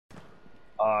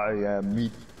I am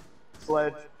meat.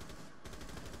 Sledge.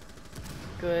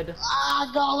 Good.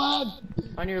 Ah, Gollum!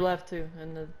 On your left too,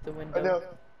 in the window. I know.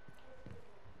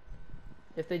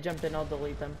 If they jump in, I'll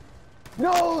delete them.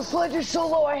 No, Sledge is so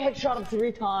low. I headshot him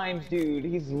 3 times, dude.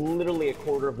 He's literally a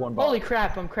quarter of one ball. Holy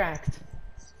crap, I'm cracked.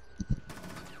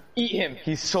 Eat him.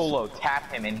 He's so low.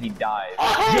 Tap him and he dies.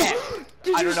 Oh, Yes!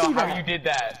 did I you don't know see how that? you did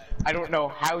that. I don't know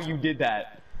how you did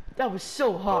that. That was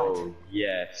so hot. Oh,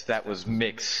 yes. That was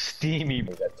mixed steamy.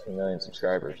 We got 2 million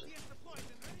subscribers.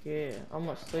 Yeah,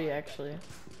 almost 3 actually.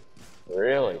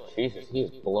 Really? Jesus, he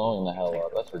is blowing the hell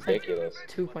up. That's ridiculous.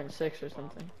 2.6 or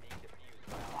something.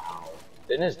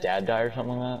 Didn't his dad die or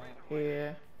something like that?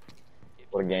 Yeah.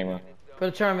 What a gamer. Put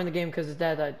a charm in the game because his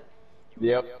dad died.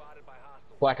 Yep.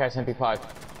 Black Ice MP5.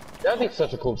 That'd be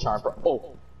such a cool charm for.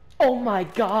 Oh! Oh my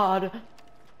god!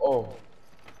 Oh.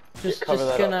 Just Cover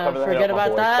that gonna up, forget up,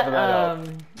 about that.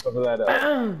 Cover that up.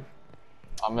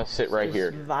 I'm gonna sit right just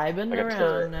here. vibing Like a around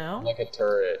turret. now. Like a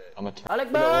turret. I'm a turret.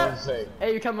 Alec No, Bud! I'm safe.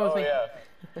 Hey, you're coming with Oh, me. yeah.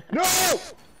 No!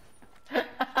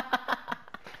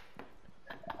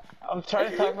 I'm trying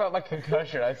to talk about my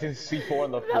concussion. I see C4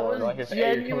 on the That floor. was Like, hey,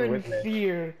 you're coming genuine with me.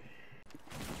 fear.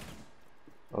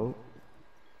 Oh.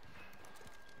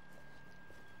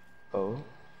 Oh.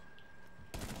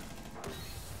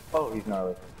 Oh, he's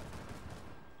gnarly.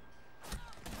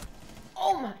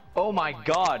 Oh my! Oh my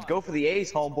god, go for the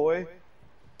ace, homeboy.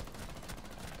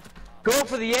 Go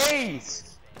for the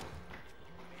ace!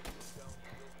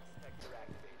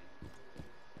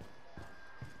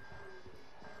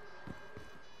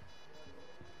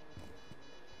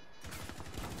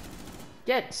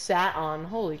 Get sat on,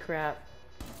 holy crap.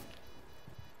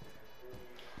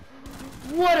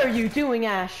 What are you doing,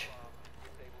 Ash?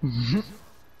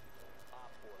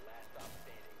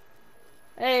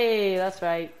 Hey, that's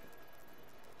right.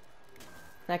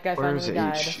 That guy finally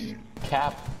died.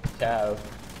 Cap. Cav.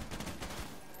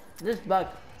 This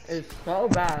buck is so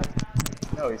bad.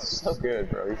 No, he's so good,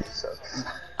 bro. He's so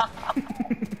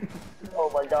Oh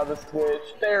my god, the switch.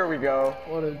 There we go.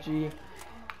 What a G.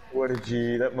 What a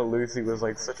G. That Malusi was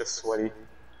like such a sweaty.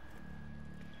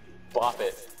 Bop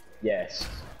it. Yes.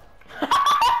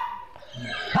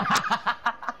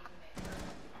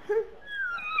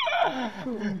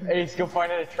 Ace, go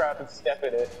find it a trap and step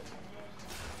in it.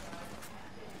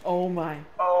 Oh my.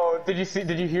 Oh, did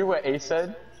you hear what Ace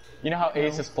said? You know how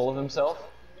Ace is full of himself?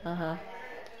 Uh-huh.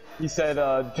 He said,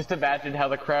 just imagine how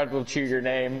the crowd will cheer your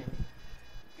name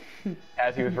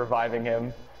as he was reviving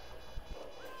him.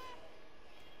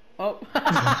 Oh.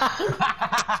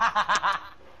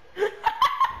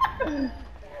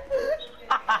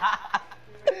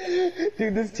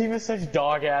 Dude, this team is such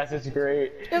dog ass, it's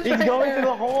great. It's He's right going there. through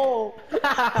the hole!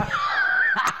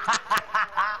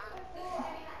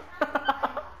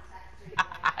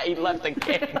 He left the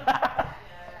game.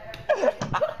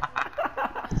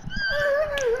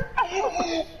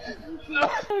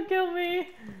 Don't kill me.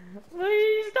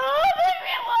 Please don't leave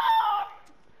me alone.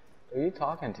 Who are you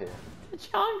talking to?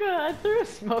 Chonga, I threw a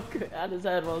smoke at his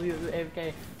head while he was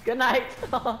AFK. Good night.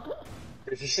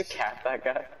 Is this a cat, that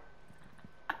guy?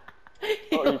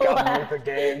 He Oh, you got me left. with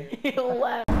the game. He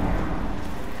left.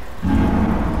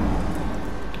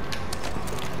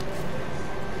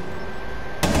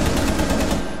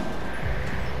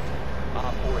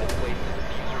 Op 4 has placed the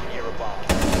diffuser near a bomb.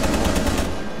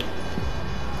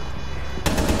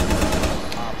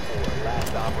 Op 4,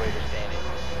 last operator standing.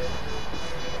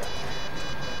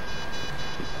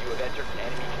 You have entered an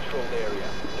enemy-controlled area.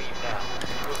 Leave now.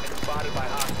 You have been spotted by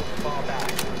hostiles. Fall back.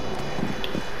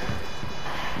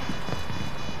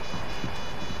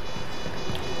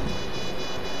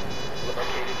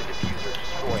 Located the diffuser.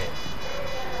 Destroy it.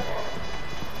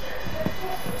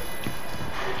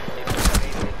 If you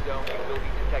remain in this zone, you will be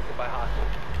detected by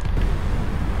hostiles.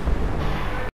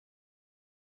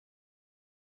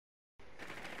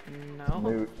 No.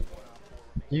 Moot.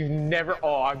 You never.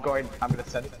 Oh, I'm gonna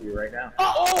send it to you right now.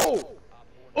 Oh!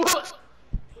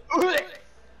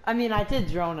 I mean, I did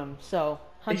drone him, so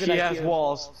 100 She IQ. has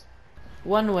walls.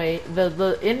 One way,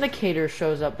 the indicator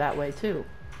shows up that way too.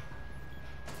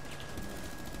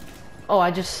 Oh, I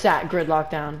just sat gridlock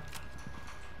down.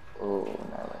 Oh,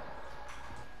 no.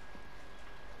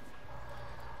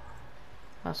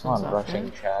 That's Come one's on, off rushing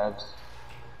me. Chavs.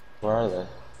 Where are they?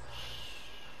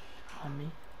 On me.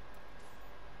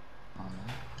 Oh,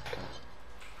 no. Gotcha.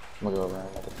 I'm gonna go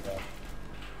around like a trap.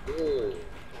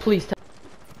 Please tell.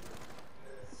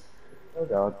 Oh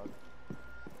god.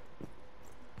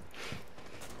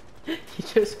 You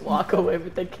just walk away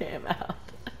with the cam out.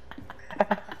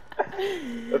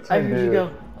 That's I my heard you dude.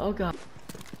 go, oh god.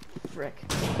 Frick.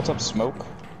 What's up, Smoke?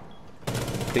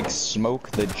 Big Smoke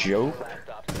the joke? Last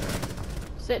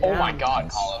Sit Oh down. my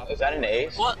god, Colin. Is that an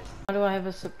ace? What? Why do I have a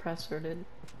suppressor, dude?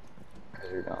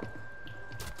 Because you're dumb.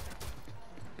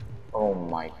 Oh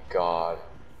my god.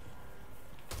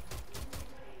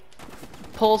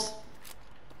 Pulse.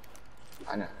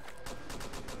 I know.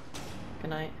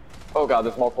 Good night. Oh god,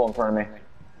 there's multiple in front of me.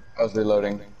 I was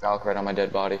reloading. Valk right on my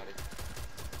dead body.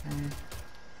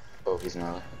 Oh, he's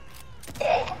gnarly.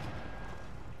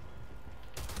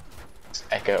 It's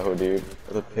Echo, dude.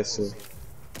 With a pistol.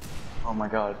 Oh my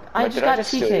god. I Wait, just did got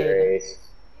steal your TK'd. ace?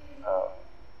 Oh.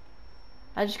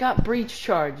 I just got breach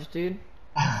charged, dude.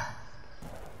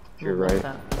 You're Love right.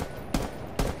 that.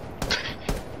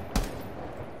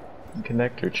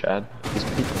 Connector, Chad. He's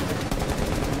peeking.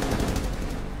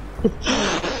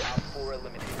 Op 4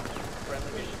 eliminated.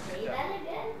 Friendly mission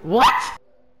successful. What?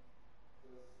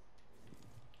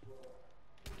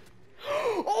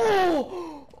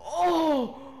 Oh!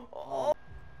 Oh! Oh!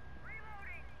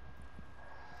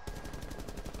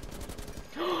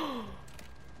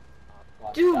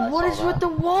 Dude, what is with the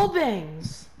wall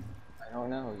bangs? I don't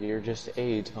know. You're just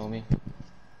AIDS, homie.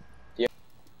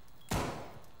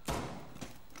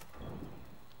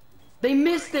 They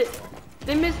missed it!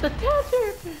 They missed the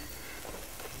tether!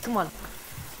 Come on.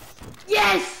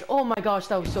 Yes! Oh my gosh,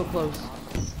 that was so close.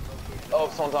 Oh,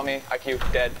 someone's on me. IQ,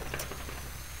 dead.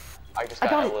 I just I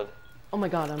got got it. outlit. Oh my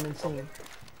god, I'm insane.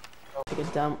 Take a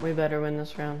dump. We better win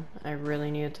this round. I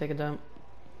really need to take a dump.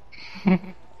 I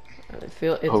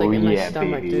feel it's like in my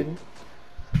stomach, baby. dude.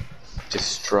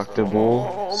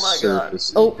 Destructible. Oh my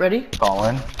surfaces. god. Oh, ready?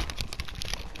 Colin.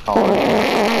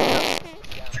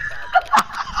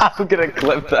 I'm gonna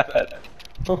clip that.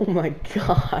 Oh my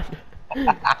god.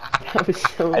 That was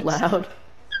so loud.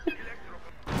 If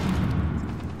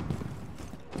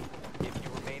you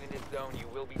remain in this zone, you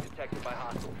will be detected by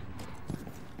hostiles.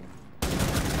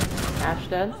 Ash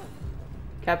dead.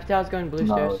 Capital's going blue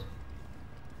No. stairs.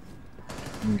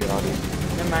 Get out of here.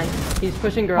 Never mind. He's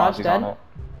pushing garage Mozzie's on dead.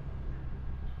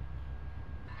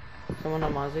 it. Someone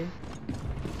on Mozzie.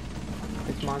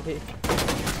 It's Monty.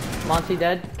 Monty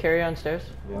dead. Carry on stairs.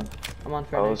 Yeah. I'm on Oh,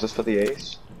 Friday. is this for the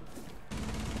ace?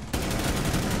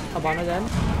 Habana dead.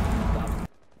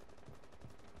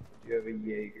 You have a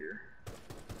Jaeger.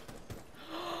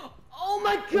 Oh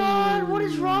my god, what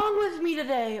is wrong with me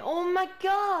today? Oh my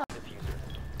god.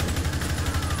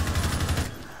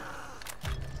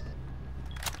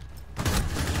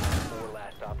 Four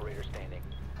last operator standing.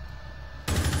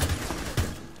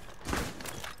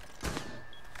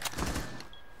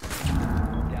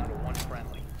 Down to one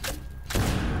friendly.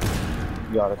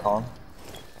 You got it, Colin.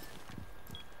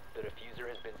 The diffuser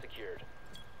has been secured.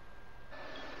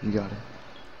 You got it.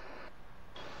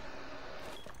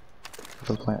 Go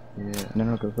for the plant. Yeah.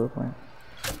 No, go for the plant.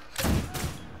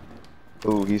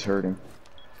 Ooh, he's hurting.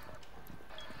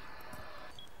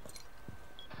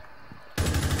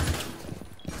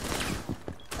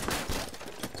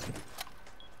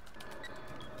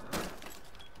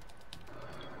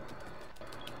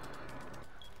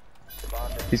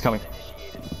 Bomb has He's coming. been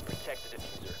initiated. Protect the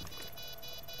diffuser.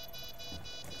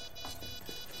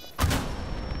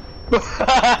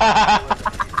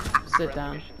 Sit Friendly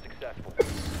down. mission successful.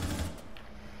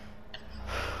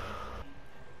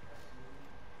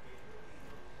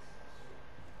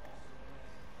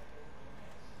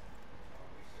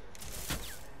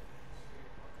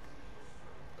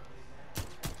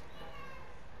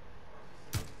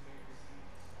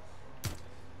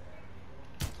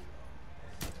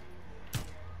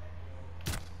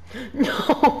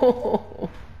 No.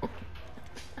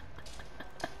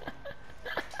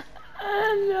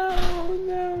 No,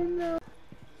 no, no.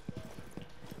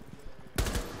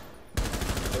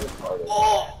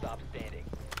 Stop standing.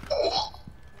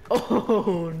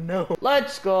 Oh no.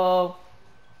 Let's go.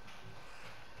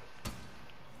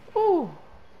 Ooh.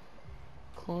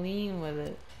 Clean with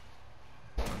it.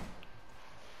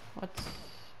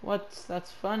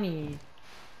 That's funny.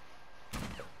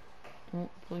 Oh,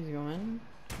 please go in.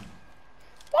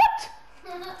 What?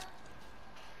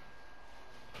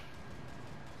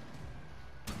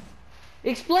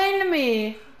 Explain to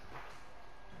me.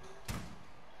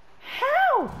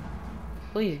 How?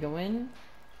 Please go in.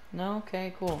 No?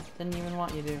 Okay, cool. Didn't even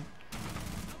want you to.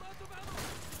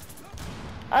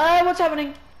 What's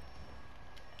happening?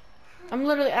 I'm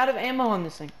literally out of ammo on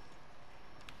this thing.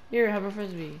 Here, have a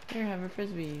frisbee. Here, have a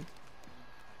frisbee.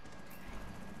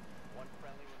 One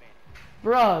friendly remaining.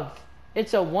 Bruv,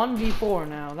 it's a 1v4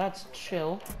 now. That's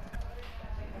chill.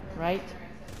 Right?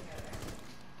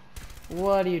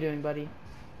 What are you doing, buddy?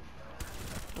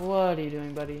 What are you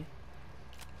doing, buddy?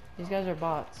 These guys are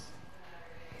bots.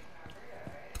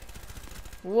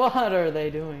 What are they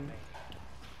doing?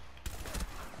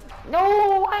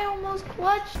 No! I almost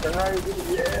clutched. Turn right.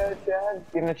 Yeah, Chad.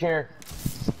 Get in a chair.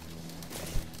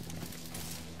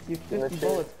 You 50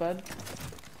 bullets, bud.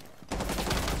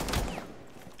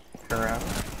 Turn around.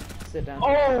 Sit down.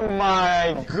 Oh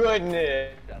my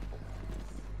goodness!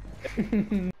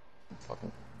 Fucking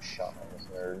shot on this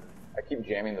nerd. I keep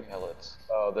jamming the pellets.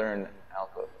 Oh, they're in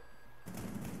alpha.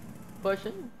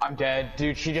 Pushing. I'm dead.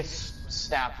 Dude, she just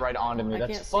snapped right onto me. I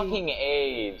That's can't see. fucking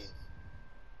AIDS.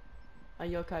 I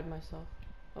yokai'd myself.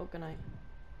 Oh, good night.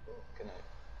 Good night.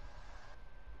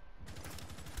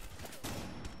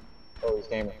 Oh, he's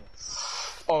gaming.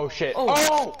 Oh shit. Oh.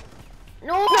 Oh!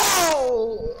 No!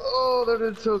 Oh, that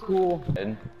is so cool.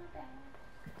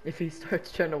 If he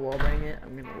starts trying to wallbang it,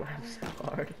 I'm gonna laugh so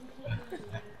hard.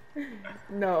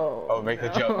 No. Oh, make the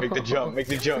jump, make the jump, make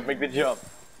the jump, make the jump.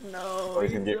 No. Oh,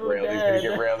 he's gonna get so railed, he's dead. gonna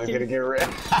get railed, he's gonna get railed.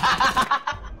 All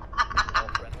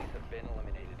friendlies have been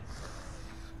eliminated.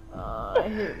 I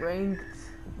hate ranked.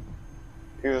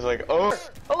 He was like, oh,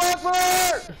 a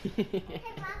leopard!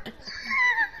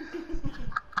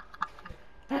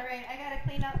 Alright, I gotta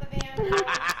clean out the van. It's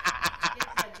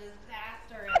a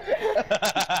disaster in there. Oh,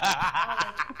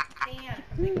 the sand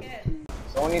from the kids.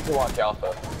 Someone needs to watch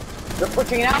Alpha. They're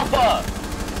pushing Alpha!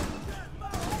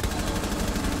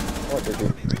 What did you?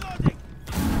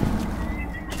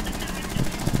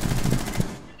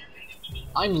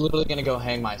 I'm literally gonna go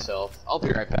hang myself. I'll be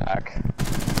right back.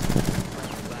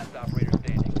 Last operator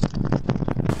standing.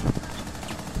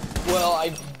 Well,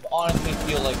 I honestly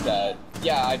feel like that.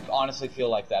 Yeah, I honestly feel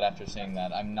like that after saying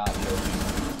that. I'm not joking.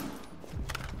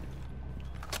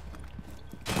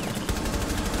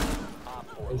 Op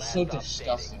 4, It's so last op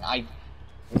disgusting.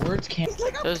 Words can't.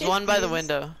 There's one by the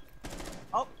window.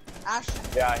 Oh, Ash.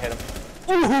 Yeah, I hit him.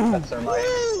 That's Thermite.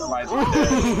 Thermite's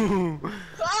dead.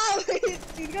 Oh,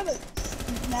 you gotta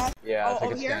snap. Yeah, I Oh, think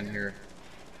over it's here? down here.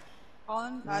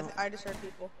 On. I just heard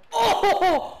people.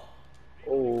 Oh!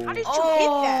 Oh. How did you hit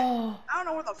that? Oh! I don't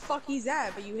know where the fuck he's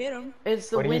at, but you hit him. It's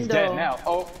the But window. he's dead now.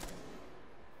 Oh.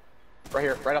 Right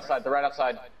here, right outside, they're right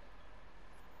outside.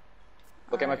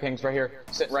 Look at my pings right here.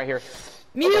 Sitting right here.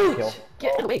 Mute! Kill.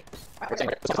 Get away. Oh,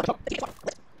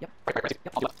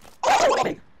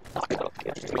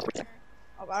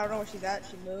 I don't know where she's at.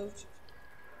 She moved.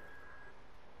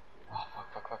 Oh,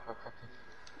 fuck.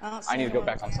 I don't see I need to go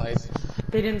anyone. back on site.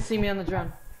 They didn't see me on the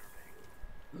drone.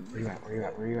 Where you at? Where you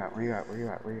at? Where you at? Where you at? Where you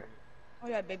at? Where you at? Oh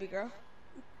yeah, baby girl.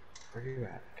 Where you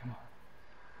at? Come on.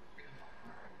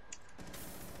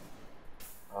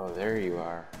 Oh, there you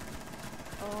are.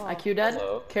 Oh. IQ dead.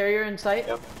 Hello. Carrier in sight.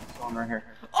 Yep. Someone right here.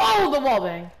 Oh, the wall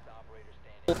bang.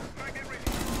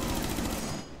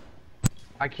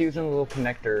 IQ's in the little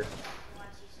connector.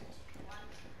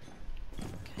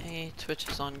 Okay, Twitch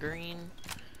is on green.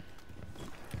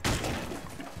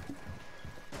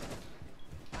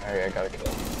 Alright, I got a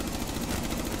kill.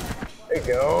 There you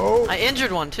go. I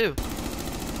injured one too.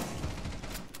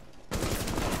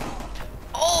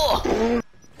 Oh!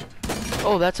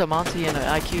 Oh, that's a Monty and an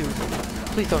IQ.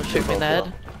 Please don't shoot me in the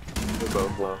head. They're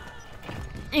both low.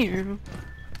 Ew.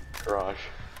 Garage.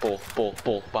 Bull,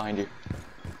 behind you.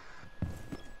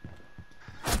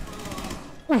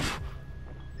 Oof.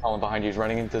 Colin behind you, he's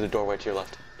running into the doorway to your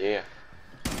left. Yeah.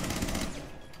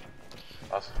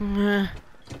 Us. Meh.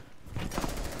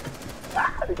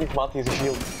 I think he's Monty's a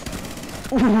shield.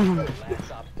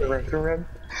 Last op Turn around.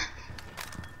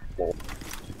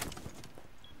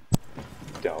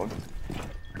 Don't.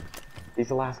 He's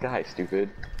the last guy, stupid.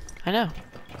 I know.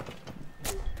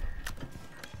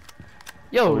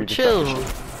 Yo, we just chill. got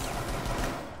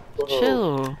the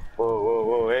Chill.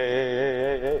 Whoa,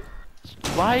 hey.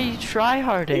 Why are you He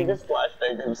tryharding? just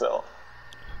flashbanged himself.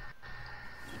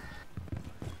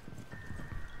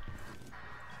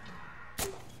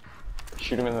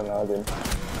 Shoot him in the noggin.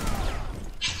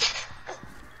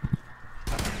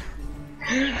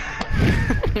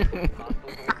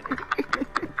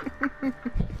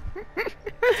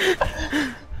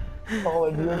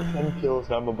 Colin, you have 10 kills,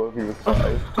 and I'm above you with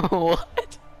 5.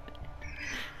 What?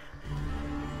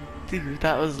 Dude,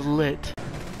 that was lit.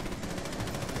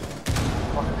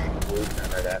 Blue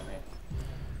turned right at me.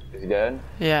 Is he dead?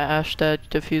 Yeah, Ash dead,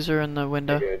 diffuser in the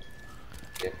window. Good.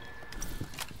 Good.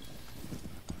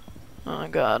 Oh my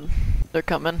god. They're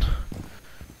coming.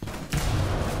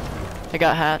 I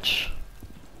got Hatch.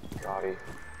 Got him.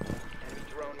 enemy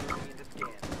drone moving into scan.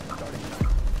 Starting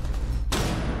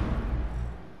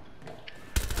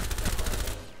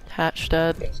Hatch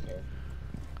dead. Getting scared.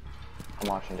 I'm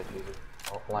watching diffuser.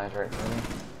 Oh, line's right in front of me.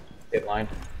 Hit line.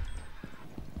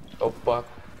 Oh, fuck.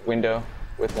 Window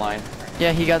with line.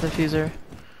 Yeah, he got diffuser.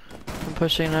 I'm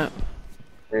pushing it.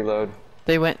 Reload.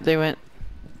 They went. They're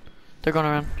going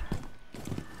around.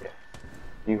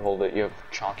 You hold it. You have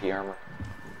chonky armor.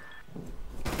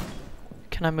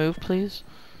 Can I move, please?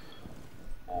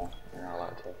 No, you're not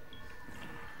allowed to.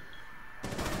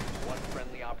 One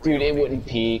friendly operator Dude, it remaining. wouldn't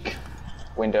peek.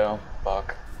 Window,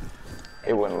 fuck.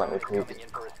 It wouldn't let me Coming peek. in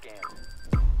for a scan.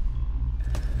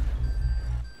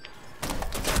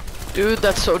 Dude,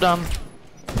 that's so dumb.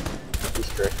 He's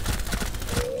straight.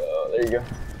 There you go.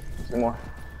 2 more.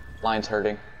 Line's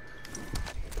hurting.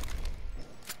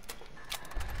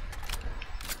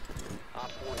 Op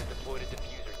 4 has deployed a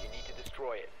diffuser. You need to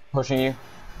destroy it. Pushing you.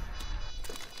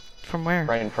 From where?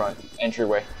 Right in front.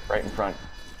 Entryway. Right in front.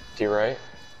 To your right.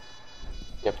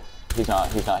 Yep. He's not.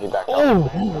 He's backed up. Oh!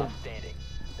 Stop standing.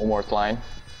 One more line.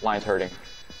 Line's hurting.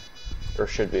 Or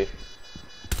should be.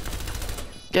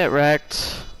 Get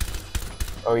wrecked.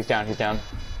 Oh, he's down. He's down.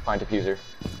 Find diffuser.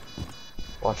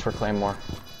 Watch for Claymore.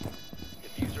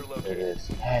 Diffuser There it located. is.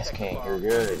 Yes, Protect the King. bomb. You're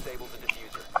good. Disable the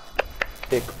diffuser.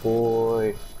 Big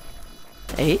boy.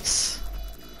 Ace?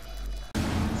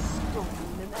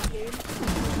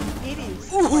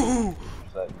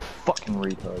 That fucking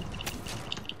retard.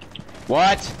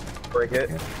 What? Break it.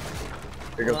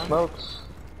 Here goes smokes.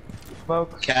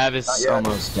 Smokes. Cav is Not yet.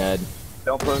 almost dead.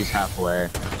 Don't push. He's halfway.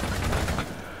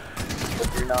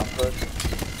 If you're not pushed,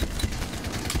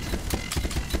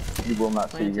 you will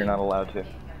not see. You're not allowed to.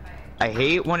 I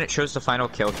hate when it shows the final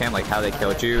kill cam, like how they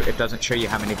killed you. It doesn't show you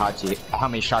how many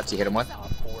shots you hit him with.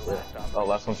 Oh,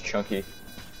 last one's chunky.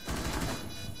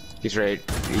 He's right.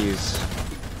 He's.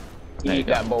 There you Eat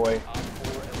go. that boy. Op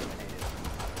 4 eliminated.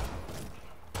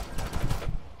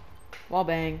 Wall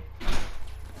bang.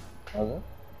 Was it?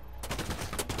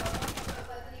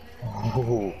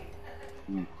 Oh.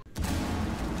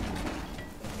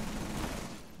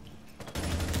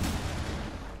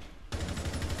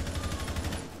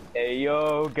 Hey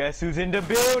yo, guess who's in the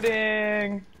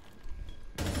building?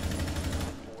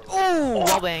 Oh!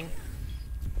 Wall bang.